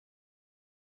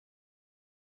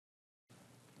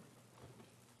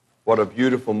What a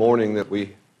beautiful morning that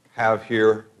we have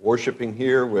here, worshiping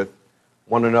here with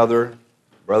one another,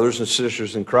 brothers and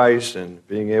sisters in Christ, and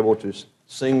being able to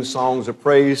sing songs of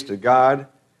praise to God.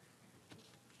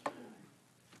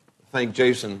 Thank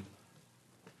Jason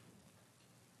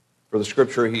for the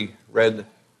scripture he read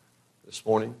this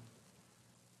morning.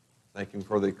 Thank him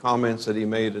for the comments that he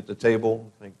made at the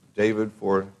table. Thank David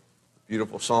for the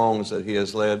beautiful songs that he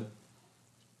has led.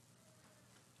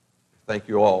 Thank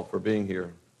you all for being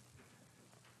here.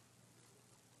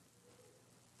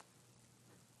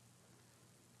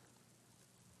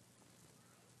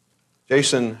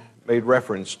 Jason made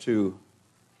reference to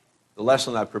the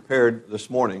lesson I prepared this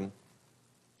morning,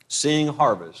 seeing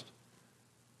harvest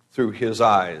through his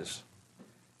eyes.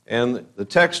 And the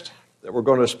text that we're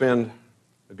going to spend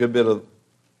a good bit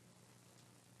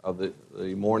of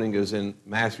the morning is in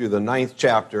Matthew, the 9th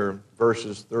chapter,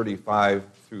 verses 35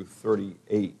 through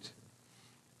 38.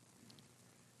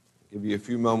 I'll give you a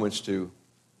few moments to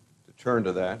turn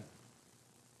to that.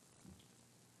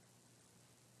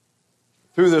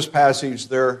 Through this passage,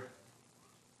 there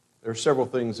are several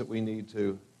things that we need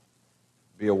to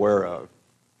be aware of.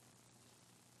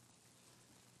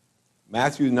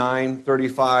 Matthew 9,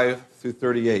 35 through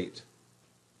 38.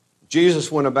 Jesus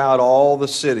went about all the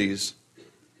cities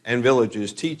and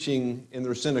villages, teaching in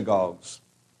their synagogues,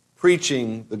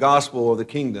 preaching the gospel of the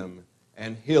kingdom,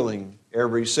 and healing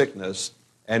every sickness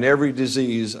and every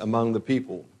disease among the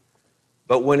people.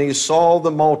 But when he saw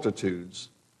the multitudes,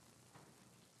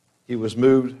 he was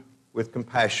moved with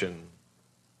compassion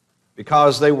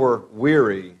because they were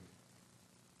weary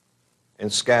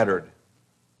and scattered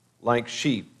like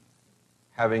sheep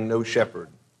having no shepherd.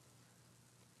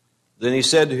 Then he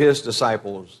said to his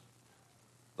disciples,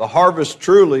 "The harvest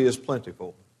truly is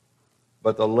plentiful,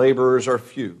 but the laborers are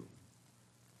few.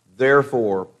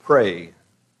 Therefore pray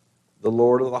the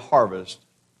Lord of the harvest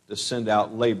to send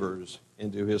out laborers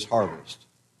into his harvest."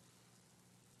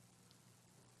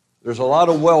 There's a lot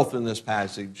of wealth in this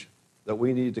passage that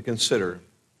we need to consider. I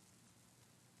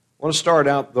want to start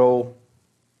out, though.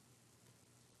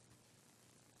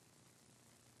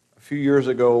 A few years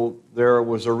ago, there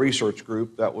was a research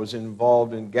group that was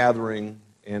involved in gathering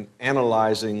and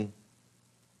analyzing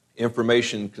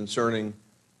information concerning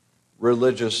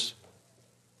religious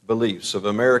beliefs of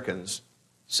Americans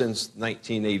since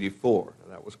 1984.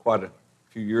 That was quite a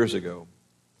few years ago.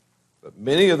 But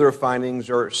many of their findings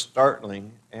are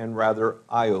startling and rather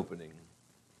eye-opening.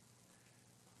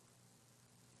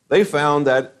 They found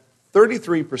that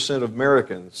 33% of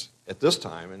Americans at this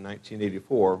time, in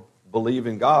 1984, believe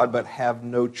in God but have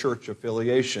no church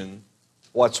affiliation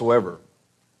whatsoever.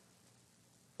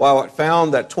 While it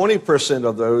found that 20%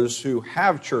 of those who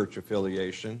have church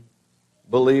affiliation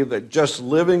believe that just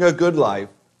living a good life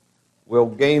will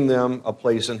gain them a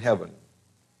place in heaven.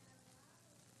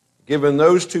 Given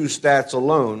those two stats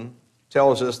alone,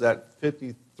 tells us that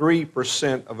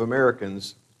 53% of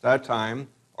Americans at that time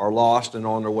are lost and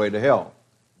on their way to hell.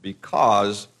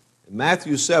 Because in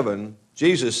Matthew 7,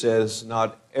 Jesus says,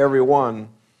 "Not everyone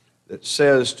that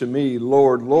says to me,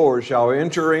 'Lord, Lord,' shall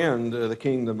enter into the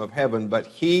kingdom of heaven, but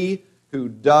he who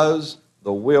does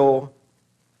the will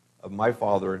of my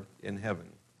Father in heaven."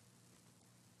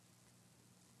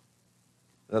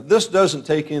 Now, this doesn't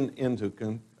take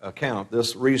into account,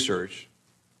 this research,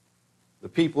 the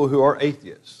people who are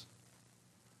atheists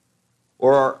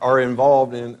or are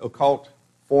involved in occult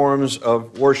forms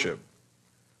of worship.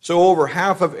 So over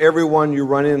half of everyone you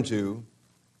run into,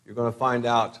 you're going to find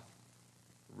out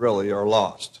really are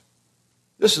lost.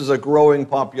 This is a growing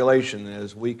population,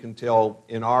 as we can tell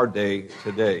in our day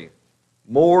today.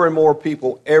 More and more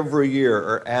people every year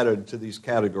are added to these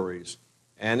categories.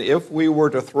 And if we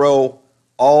were to throw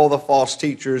all the false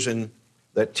teachers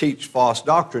that teach false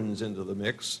doctrines into the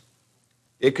mix,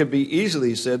 it could be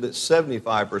easily said that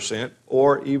 75%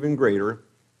 or even greater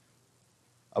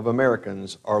of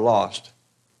Americans are lost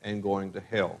and going to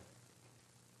hell.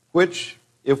 Which,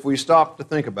 if we stop to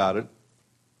think about it,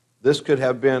 this could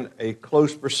have been a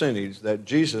close percentage that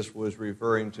Jesus was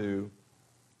referring to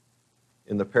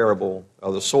in the parable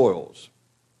of the soils.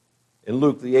 In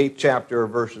Luke, the 8th chapter,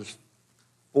 verses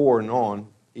 4 and on,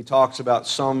 he talks about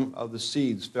some of the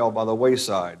seeds fell by the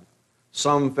wayside.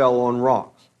 Some fell on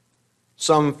rocks.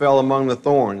 Some fell among the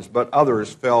thorns, but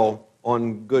others fell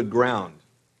on good ground.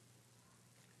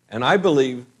 And I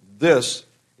believe this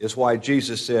is why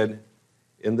Jesus said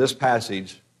in this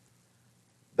passage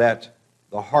that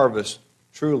the harvest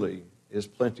truly is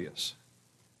plenteous.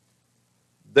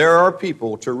 There are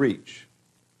people to reach.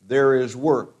 There is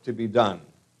work to be done.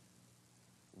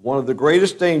 One of the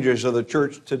greatest dangers of the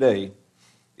church today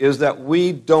is that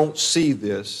we don't see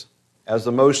this as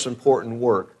the most important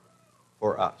work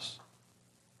for us.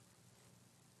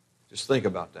 Just think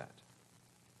about that.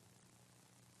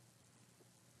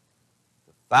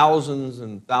 Thousands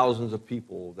and thousands of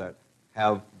people that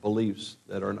have beliefs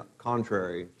that are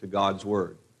contrary to God's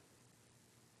Word.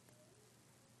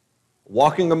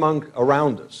 Walking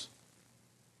around us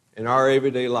in our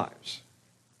everyday lives.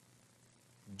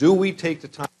 Do we take the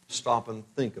time to stop and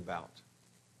think about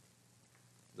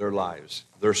their lives,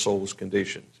 their soul's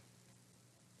conditions?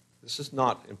 This is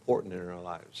not important in our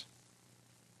lives.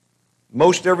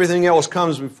 Most everything else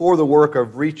comes before the work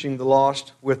of reaching the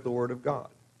lost with the Word of God.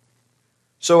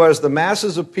 So as the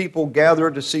masses of people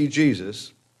gathered to see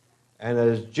Jesus, and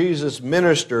as Jesus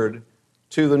ministered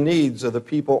to the needs of the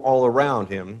people all around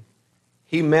him,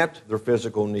 he met their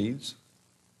physical needs,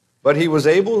 but he was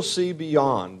able to see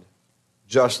beyond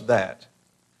just that.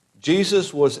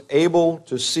 Jesus was able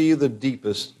to see the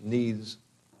deepest needs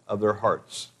of their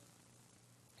hearts.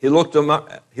 He looked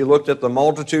at the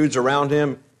multitudes around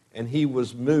him, and he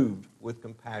was moved with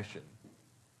compassion.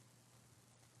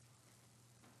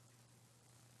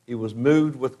 He was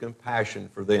moved with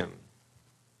compassion for them.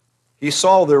 He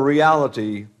saw the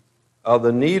reality of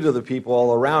the need of the people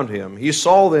all around him. He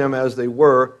saw them as they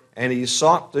were, and he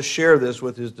sought to share this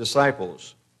with his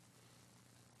disciples.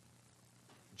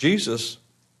 Jesus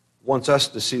wants us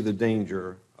to see the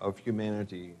danger of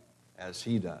humanity as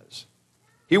he does.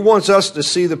 He wants us to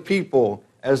see the people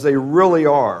as they really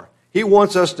are. He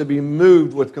wants us to be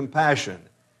moved with compassion,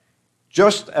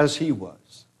 just as he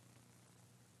was.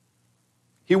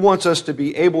 He wants us to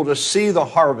be able to see the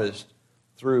harvest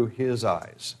through his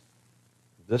eyes.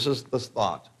 This is the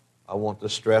thought I want to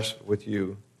stress with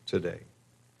you today.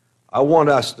 I want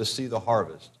us to see the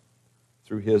harvest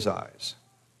through his eyes.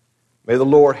 May the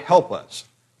Lord help us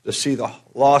to see the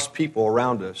lost people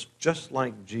around us just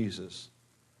like Jesus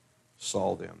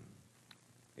saw them.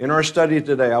 In our study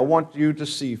today, I want you to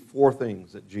see 4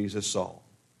 things that Jesus saw.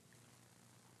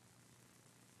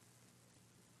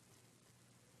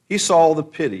 He saw the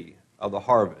pity of the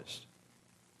harvest.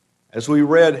 As we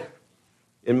read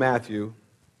in Matthew,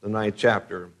 the 9th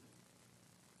chapter,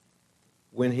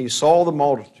 when he saw the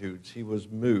multitudes, he was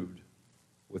moved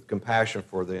with compassion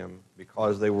for them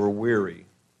because they were weary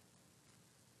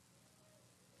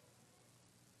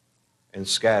and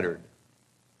scattered,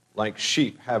 like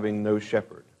sheep having no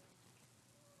shepherd.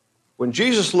 When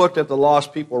Jesus looked at the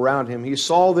lost people around him, he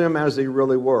saw them as they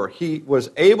really were. He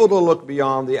was able to look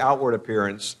beyond the outward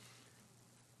appearance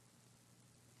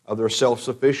of their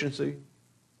self-sufficiency,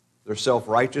 their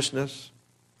self-righteousness,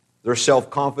 their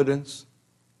self-confidence.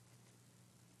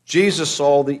 Jesus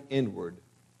saw the inward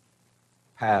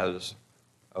paths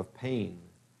of pain,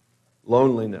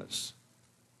 loneliness,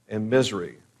 and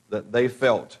misery that they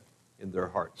felt in their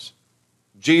hearts.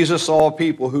 Jesus saw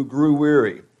people who grew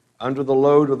weary under the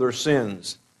load of their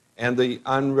sins and the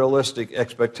unrealistic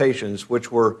expectations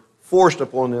which were forced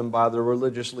upon them by the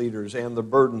religious leaders and the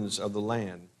burdens of the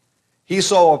land. He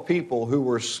saw people who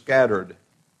were scattered.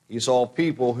 He saw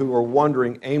people who were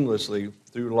wandering aimlessly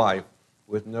through life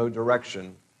with no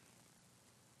direction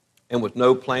and with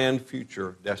no planned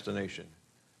future destination.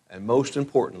 And most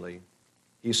importantly,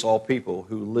 he saw people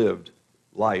who lived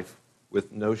life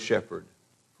with no shepherd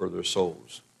for their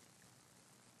souls.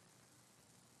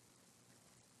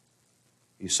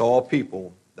 He saw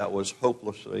people that was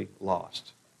hopelessly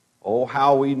lost. Oh,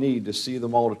 how we need to see the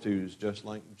multitudes just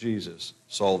like Jesus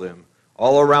saw them.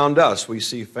 All around us, we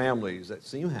see families that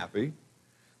seem happy.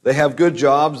 They have good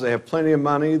jobs, they have plenty of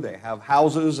money, they have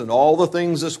houses and all the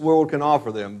things this world can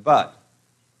offer them. But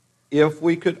if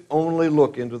we could only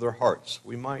look into their hearts,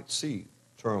 we might see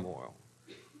turmoil.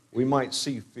 We might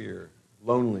see fear,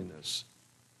 loneliness,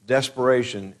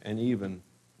 desperation, and even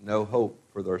no hope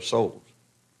for their souls.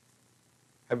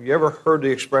 Have you ever heard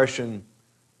the expression,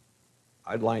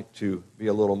 "I'd like to be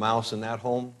a little mouse in that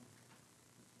home"?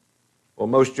 Well,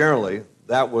 most generally,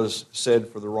 that was said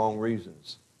for the wrong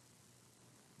reasons.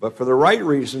 But for the right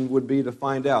reason would be to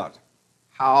find out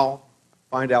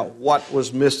what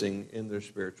was missing in their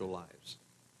spiritual lives.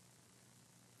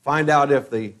 Find out if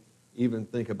they even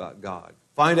think about God.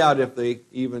 Find out if they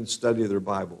even study their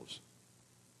Bibles.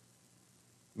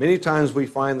 Many times we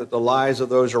find that the lives of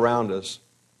those around us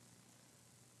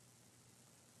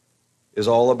is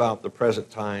all about the present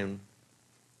time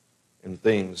and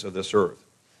things of this earth.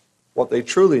 What they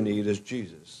truly need is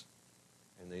Jesus,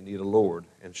 and they need a Lord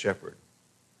and shepherd.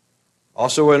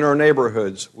 Also in our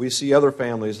neighborhoods, we see other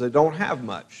families that don't have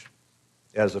much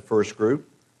as a first group,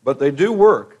 but they do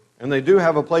work, and they do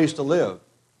have a place to live.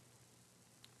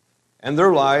 And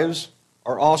their lives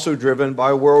are also driven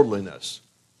by worldliness.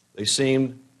 They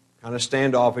seem kind of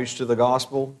standoffish to the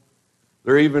gospel.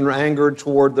 They're even angered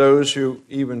toward those who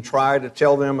even try to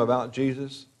tell them about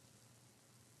Jesus.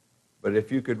 But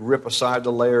if you could rip aside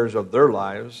the layers of their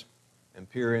lives and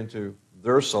peer into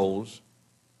their souls,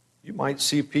 you might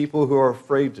see people who are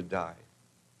afraid to die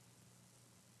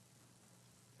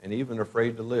and even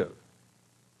afraid to live.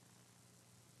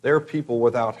 They're people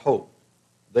without hope.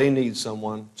 They need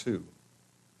someone, too,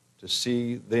 to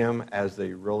see them as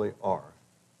they really are.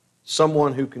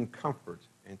 Someone who can comfort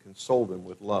and console them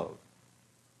with love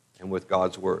and with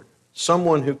God's Word.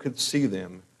 Someone who could see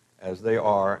them as they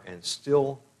are and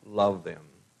still love them.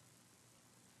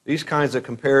 These kinds of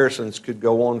comparisons could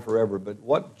go on forever, but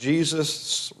what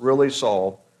Jesus really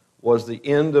saw was the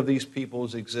end of these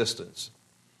people's existence.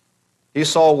 He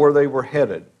saw where they were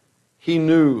headed. He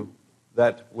knew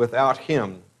that without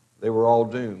Him, they were all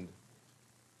doomed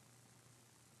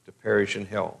to perish in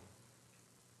hell.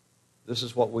 This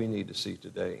is what we need to see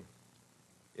today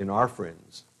in our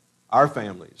friends, our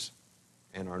families,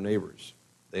 and our neighbors.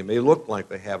 They may look like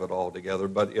they have it all together,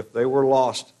 but if they were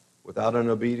lost without an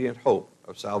obedient hope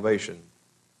of salvation,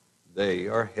 they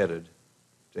are headed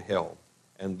to hell,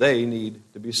 and they need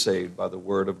to be saved by the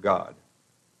Word of God.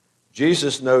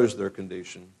 Jesus knows their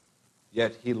condition,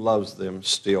 yet He loves them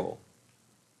still.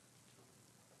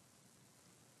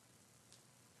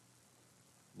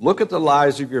 Look at the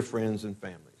lives of your friends and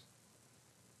families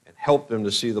and help them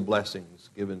to see the blessings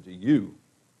given to you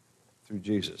through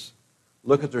Jesus.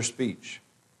 Look at their speech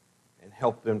and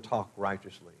help them talk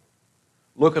righteously.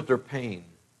 Look at their pain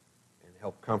and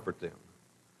help comfort them.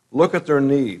 Look at their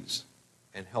needs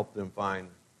and help them find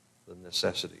the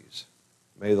necessities.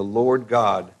 May the Lord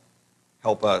God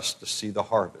help us to see the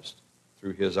harvest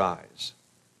through His eyes.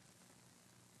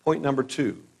 Point number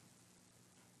 2.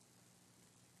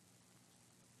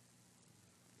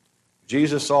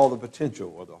 Jesus saw the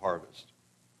potential of the harvest.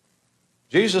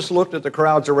 Jesus looked at the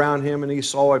crowds around Him and He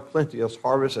saw a plenteous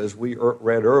harvest, as we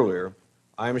read earlier.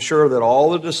 I am sure that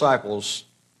all the disciples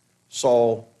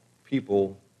saw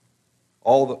people,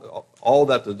 all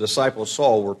that the disciples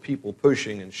saw were people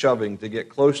pushing and shoving to get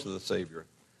close to the Savior.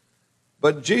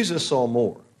 But Jesus saw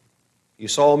more. He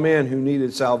saw men who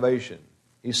needed salvation.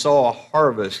 He saw a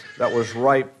harvest that was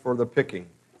ripe for the picking.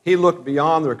 He looked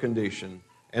beyond their condition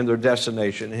and their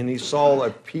destination, and He saw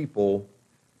a people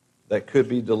that could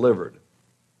be delivered.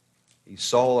 He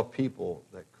saw a people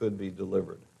that could be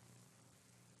delivered.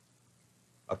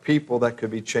 A people that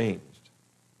could be changed.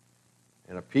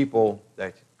 And a people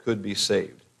that could be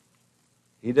saved.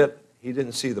 He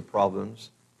didn't see the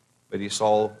problems, but He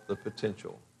saw the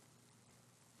potential.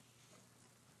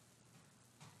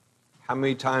 How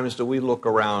many times do we look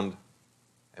around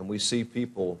and we see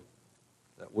people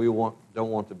that we don't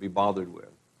want to be bothered with?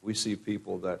 We see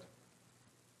people that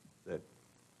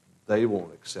they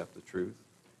won't accept the truth.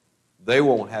 They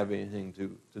won't have anything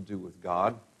to do with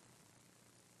God.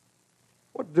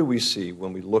 What do we see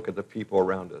when we look at the people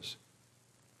around us?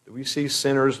 Do we see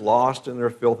sinners lost in their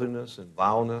filthiness and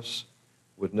vileness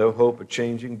with no hope of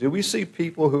changing? Do we see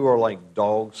people who are like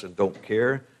dogs and don't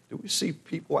care? Do we see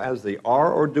people as they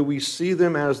are, or do we see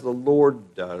them as the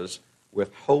Lord does,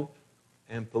 with hope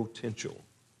and potential?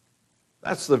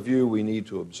 That's the view we need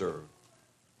to observe.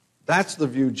 That's the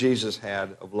view Jesus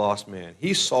had of lost men.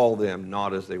 He saw them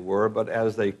not as they were, but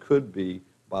as they could be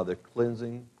by the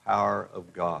cleansing power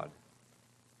of God.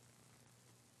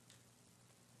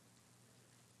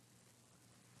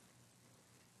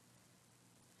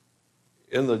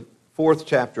 In the 4th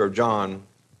chapter of John,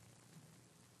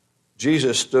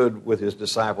 Jesus stood with His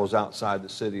disciples outside the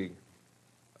city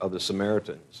of the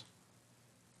Samaritans.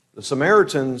 The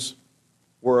Samaritans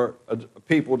were a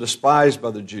people despised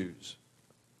by the Jews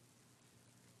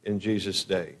in Jesus'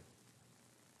 day.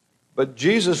 But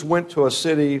Jesus went to a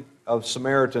city of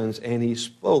Samaritans and He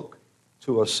spoke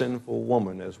to a sinful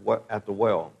woman at the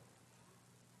well.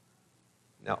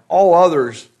 Now, all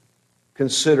others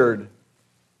considered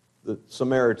the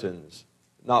Samaritans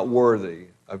not worthy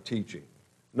of teaching,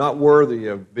 not worthy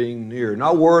of being near,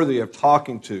 not worthy of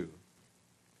talking to.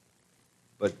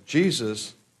 But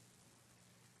Jesus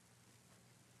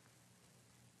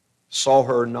saw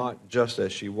her not just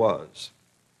as she was.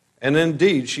 And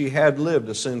indeed, she had lived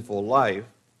a sinful life,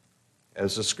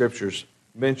 as the Scriptures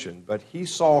mention, but He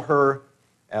saw her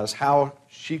as how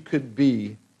she could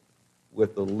be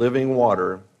with the living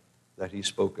water that He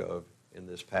spoke of in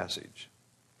this passage.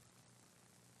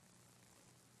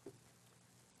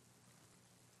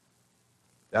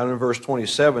 Down in verse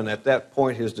 27, at that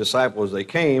point His disciples, they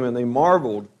came and they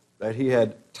marveled that He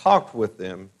had talked with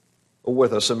them, or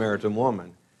with a Samaritan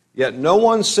woman. Yet no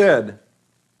one said,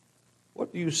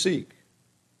 "What do you seek?"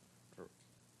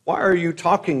 Why are you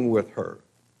talking with her?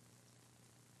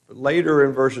 But later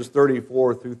in verses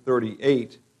 34 through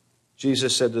 38,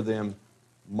 Jesus said to them,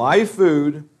 my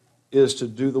food is to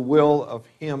do the will of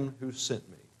him who sent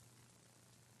me.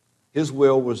 His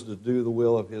will was to do the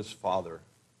will of his Father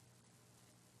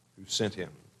who sent him,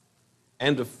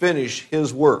 and to finish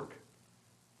his work.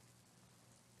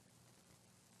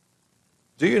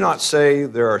 Do you not say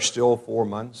there are still 4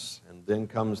 months, and then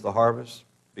comes the harvest?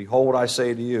 Behold, I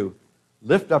say to you,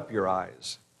 lift up your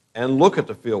eyes and look at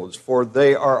the fields, for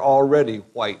they are already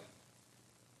white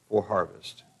for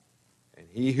harvest. And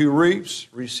he who reaps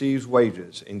receives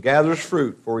wages and gathers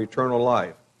fruit for eternal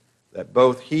life, that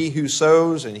both he who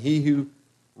sows and he who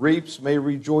reaps may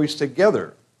rejoice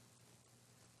together.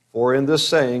 For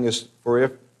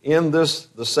if in this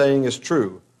the saying is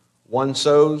true, one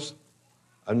sows,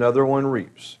 another one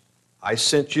reaps. I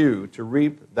sent you to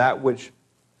reap that which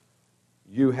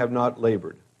you have not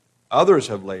labored. Others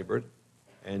have labored,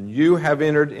 and you have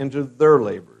entered into their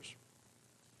labors.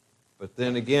 But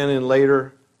then again in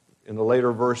the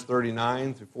later verse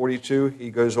 39 through 42, he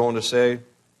goes on to say,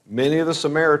 many of the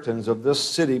Samaritans of this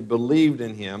city believed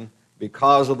in him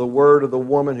because of the word of the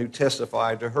woman who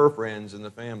testified to her friends and the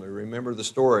family. Remember the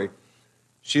story.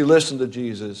 She listened to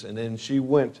Jesus, and then she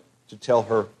went to tell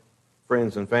her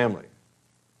friends and family.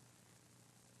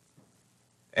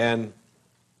 And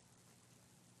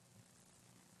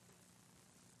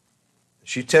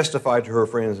she testified to her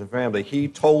friends and family, he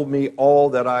told me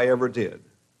all that I ever did.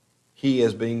 He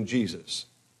as being Jesus.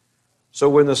 So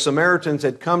when the Samaritans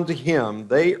had come to him,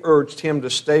 they urged him to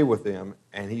stay with them,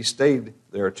 and he stayed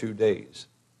there 2 days.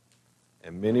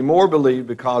 And many more believed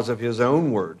because of his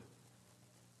own word.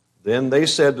 Then they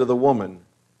said to the woman,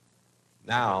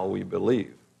 now we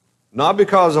believe. Not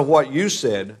because of what you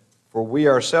said, for we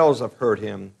ourselves have heard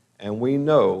him, and we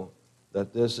know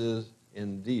that this is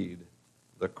indeed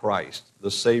the Christ,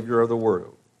 the Savior of the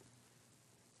world.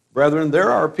 Brethren,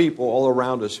 there are people all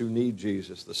around us who need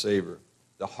Jesus, the Savior.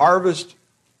 The harvest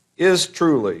is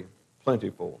truly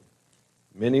plentiful.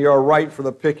 Many are ripe for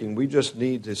the picking. We just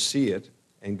need to see it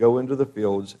and go into the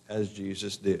fields as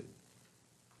Jesus did.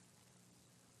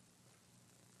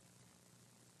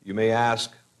 You may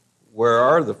ask, where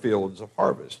are the fields of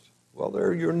harvest? Well,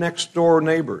 they're your next door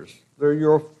neighbors. They're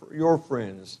your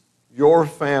friends, your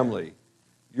family,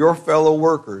 your fellow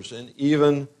workers, and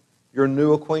even your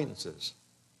new acquaintances.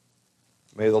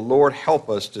 May the Lord help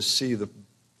us to see the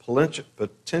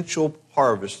potential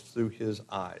harvest through his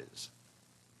eyes.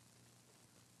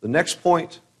 The next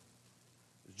point,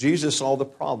 Jesus saw the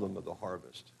problem of the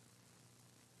harvest.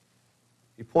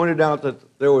 He pointed out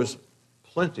that there was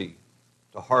plenty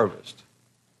to harvest,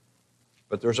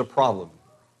 but there's a problem.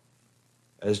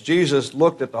 As Jesus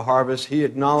looked at the harvest, he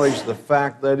acknowledged the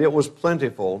fact that it was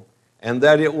plentiful and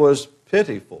that it was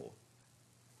pitiful.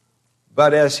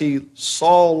 But as he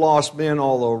saw lost men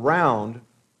all around,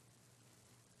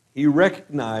 he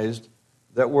recognized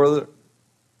that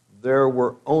there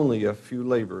were only a few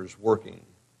laborers working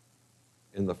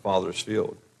in the Father's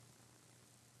field.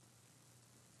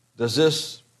 Does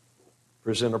this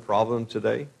present a problem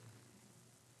today?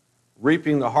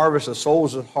 Reaping the harvest of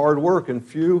souls is hard work, and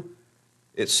few,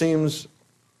 it seems,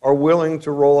 are willing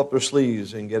to roll up their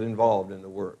sleeves and get involved in the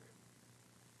work.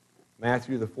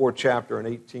 Matthew, the 4th chapter, and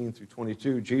 18 through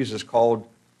 22, Jesus called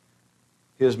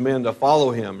his men to follow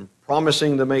him,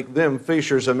 promising to make them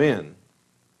fishers of men.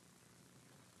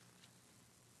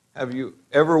 Have you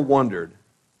ever wondered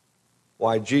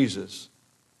why Jesus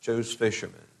chose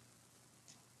fishermen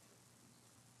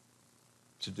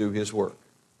to do his work?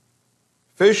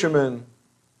 Fishermen,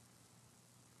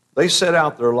 they set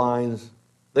out their lines,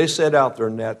 they set out their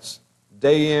nets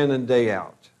day in and day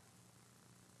out,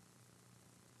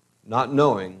 not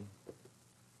knowing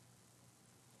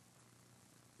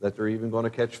that they're even going to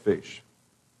catch fish.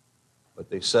 But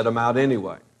they set them out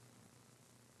anyway.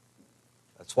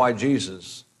 That's why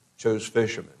Jesus chose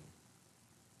fishermen.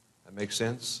 That makes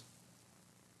sense?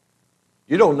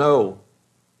 You don't know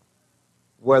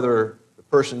whether the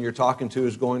person you're talking to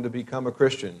is going to become a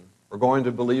Christian or going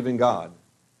to believe in God.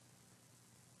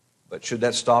 But should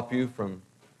that stop you from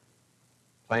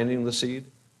planting the seed?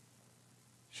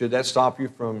 Should that stop you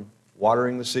from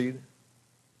watering the seed?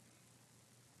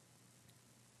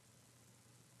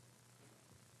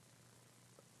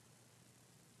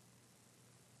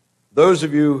 Those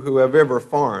of you who have ever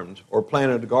farmed or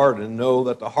planted a garden know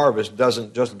that the harvest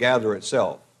doesn't just gather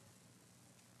itself.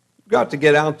 You've got to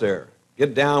get out there,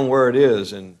 get down where it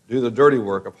is, and do the dirty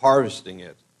work of harvesting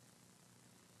it.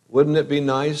 Wouldn't it be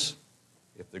nice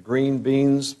if the green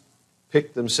beans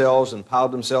picked themselves and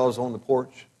piled themselves on the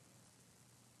porch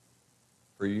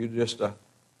for you just to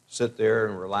sit there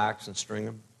and relax and string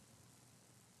them.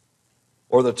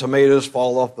 Or the tomatoes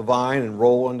fall off the vine and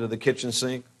roll into the kitchen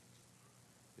sink.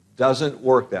 It doesn't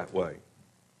work that way.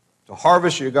 To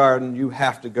harvest your garden, you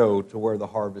have to go to where the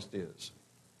harvest is.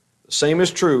 The same is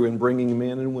true in bringing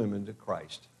men and women to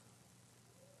Christ.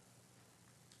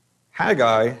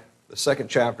 Haggai, the 2nd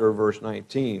chapter of verse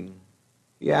 19,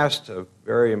 he asked a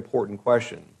very important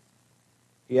question.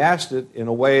 He asked it in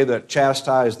a way that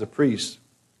chastised the priests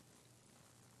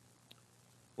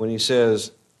when he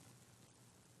says,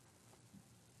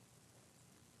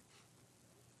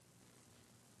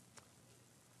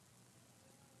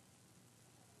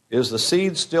 "Is the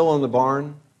seed still in the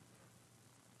barn?"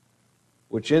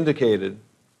 Which indicated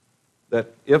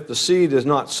that if the seed is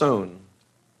not sown,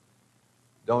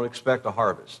 don't expect a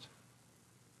harvest.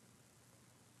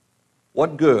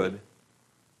 What good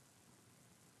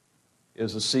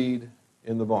is the seed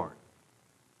in the barn?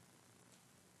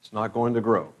 It's not going to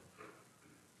grow.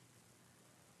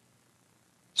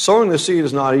 Sowing the seed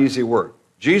is not easy work.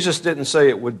 Jesus didn't say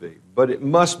it would be, but it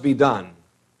must be done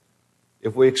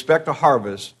if we expect a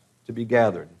harvest to be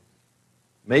gathered.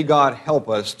 May God help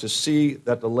us to see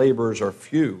that the laborers are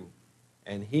few,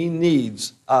 and He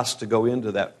needs us to go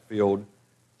into that field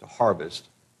to harvest.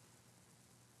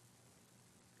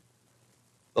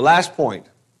 The last point,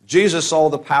 Jesus saw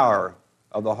the power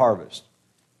of the harvest.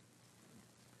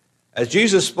 As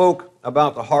Jesus spoke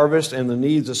about the harvest and the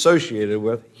needs associated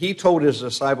with it, He told His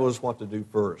disciples what to do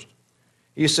first.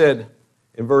 He said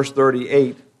in verse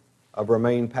 38 of our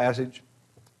main passage,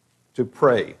 to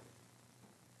pray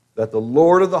that the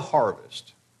Lord of the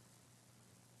harvest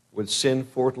would send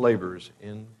forth laborers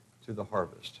into the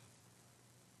harvest.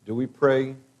 Do we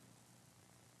pray?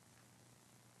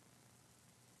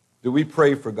 Do we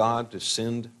pray for God to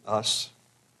send us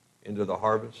into the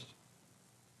harvest?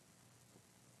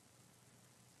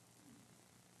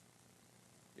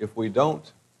 If we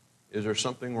don't, is there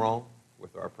something wrong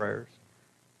with our prayers?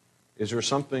 Is there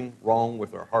something wrong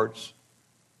with our hearts,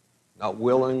 not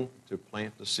willing to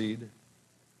plant the seed?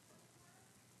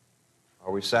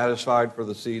 Are we satisfied for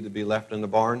the seed to be left in the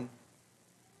barn?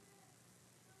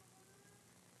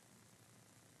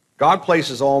 God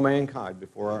places all mankind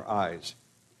before our eyes.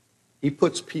 He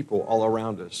puts people all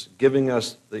around us, giving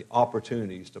us the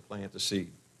opportunities to plant the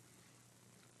seed.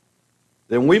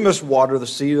 Then we must water the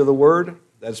seed of the Word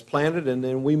that's planted, and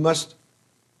then we must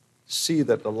see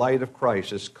that the light of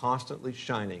Christ is constantly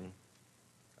shining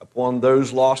upon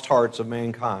those lost hearts of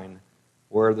mankind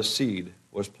where the seed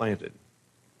was planted.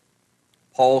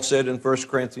 Paul said in 1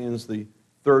 Corinthians, the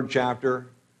 3rd chapter,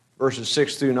 verses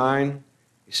 6 through 9,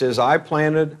 he says, I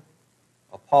planted,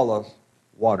 Apollos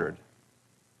watered,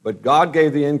 but God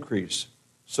gave the increase,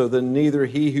 so that neither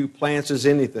he who plants is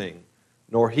anything,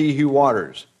 nor he who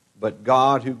waters, but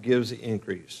God who gives the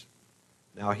increase.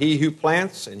 Now he who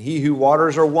plants and he who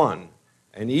waters are one,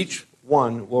 and each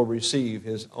one will receive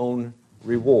his own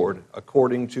reward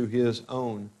according to his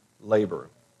own labor.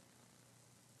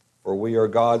 For we are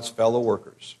God's fellow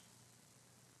workers.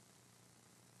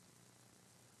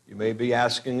 You may be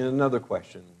asking another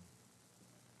question.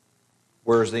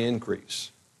 Where's the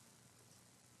increase?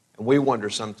 And we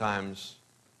wonder sometimes,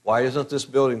 why isn't this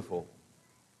building full?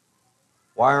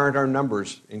 Why aren't our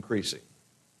numbers increasing?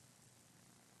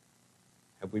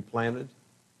 Have we planted?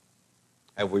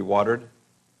 Have we watered?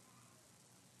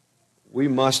 We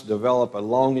must develop a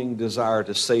longing desire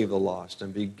to save the lost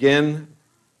and begin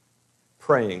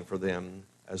praying for them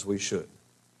as we should.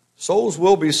 Souls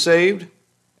will be saved,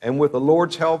 and with the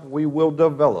Lord's help, we will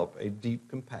develop a deep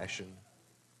compassion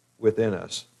within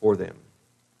us for them,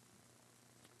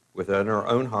 within our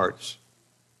own hearts,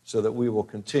 so that we will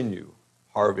continue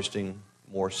harvesting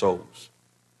more souls.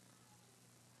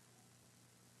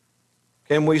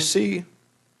 Can we see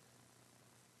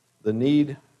the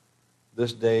need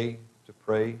this day to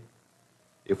pray?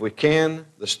 If we can,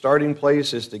 the starting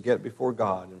place is to get before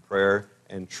God in prayer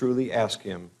and truly ask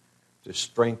Him to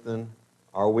strengthen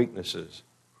our weaknesses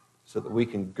so that we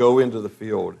can go into the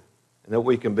field and that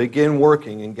we can begin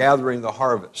working and gathering the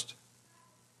harvest.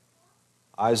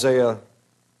 Isaiah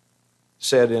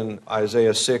said in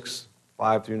Isaiah 6,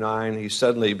 5 through 9,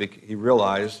 he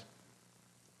realized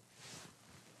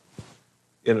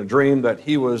in a dream that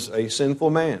he was a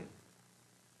sinful man.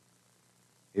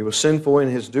 He was sinful in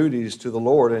his duties to the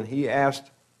Lord, and he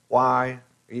asked why.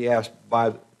 He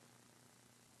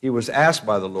was asked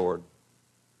by the Lord,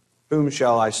 whom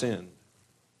shall I send?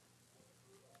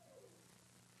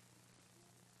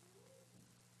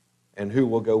 And who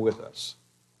will go with us?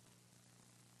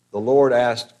 The Lord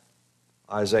asked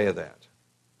Isaiah that.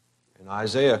 And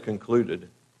Isaiah concluded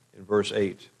in verse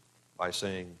 8 by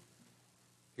saying,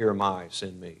 Here am I,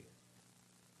 send me.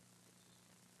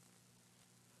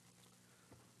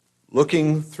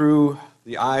 Looking through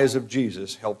the eyes of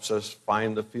Jesus helps us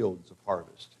find the fields of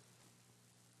harvest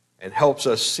and helps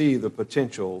us see the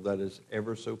potential that is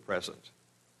ever so present.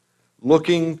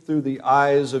 Looking through the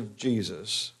eyes of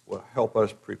Jesus will help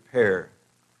us prepare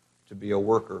to be a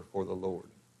worker for the Lord.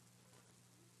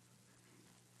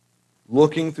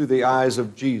 Looking through the eyes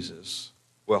of Jesus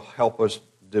will help us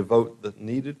devote the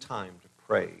needed time to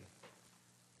pray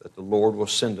that the Lord will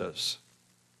send us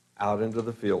out into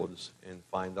the fields and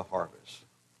find the harvest.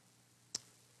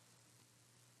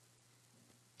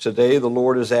 Today the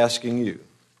Lord is asking you,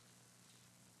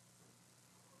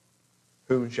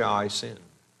 whom shall I send?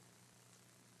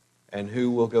 And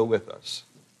who will go with us?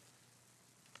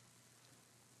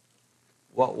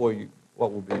 What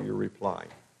will be your reply?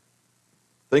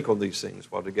 Think on these things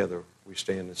while together we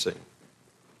stand and sing.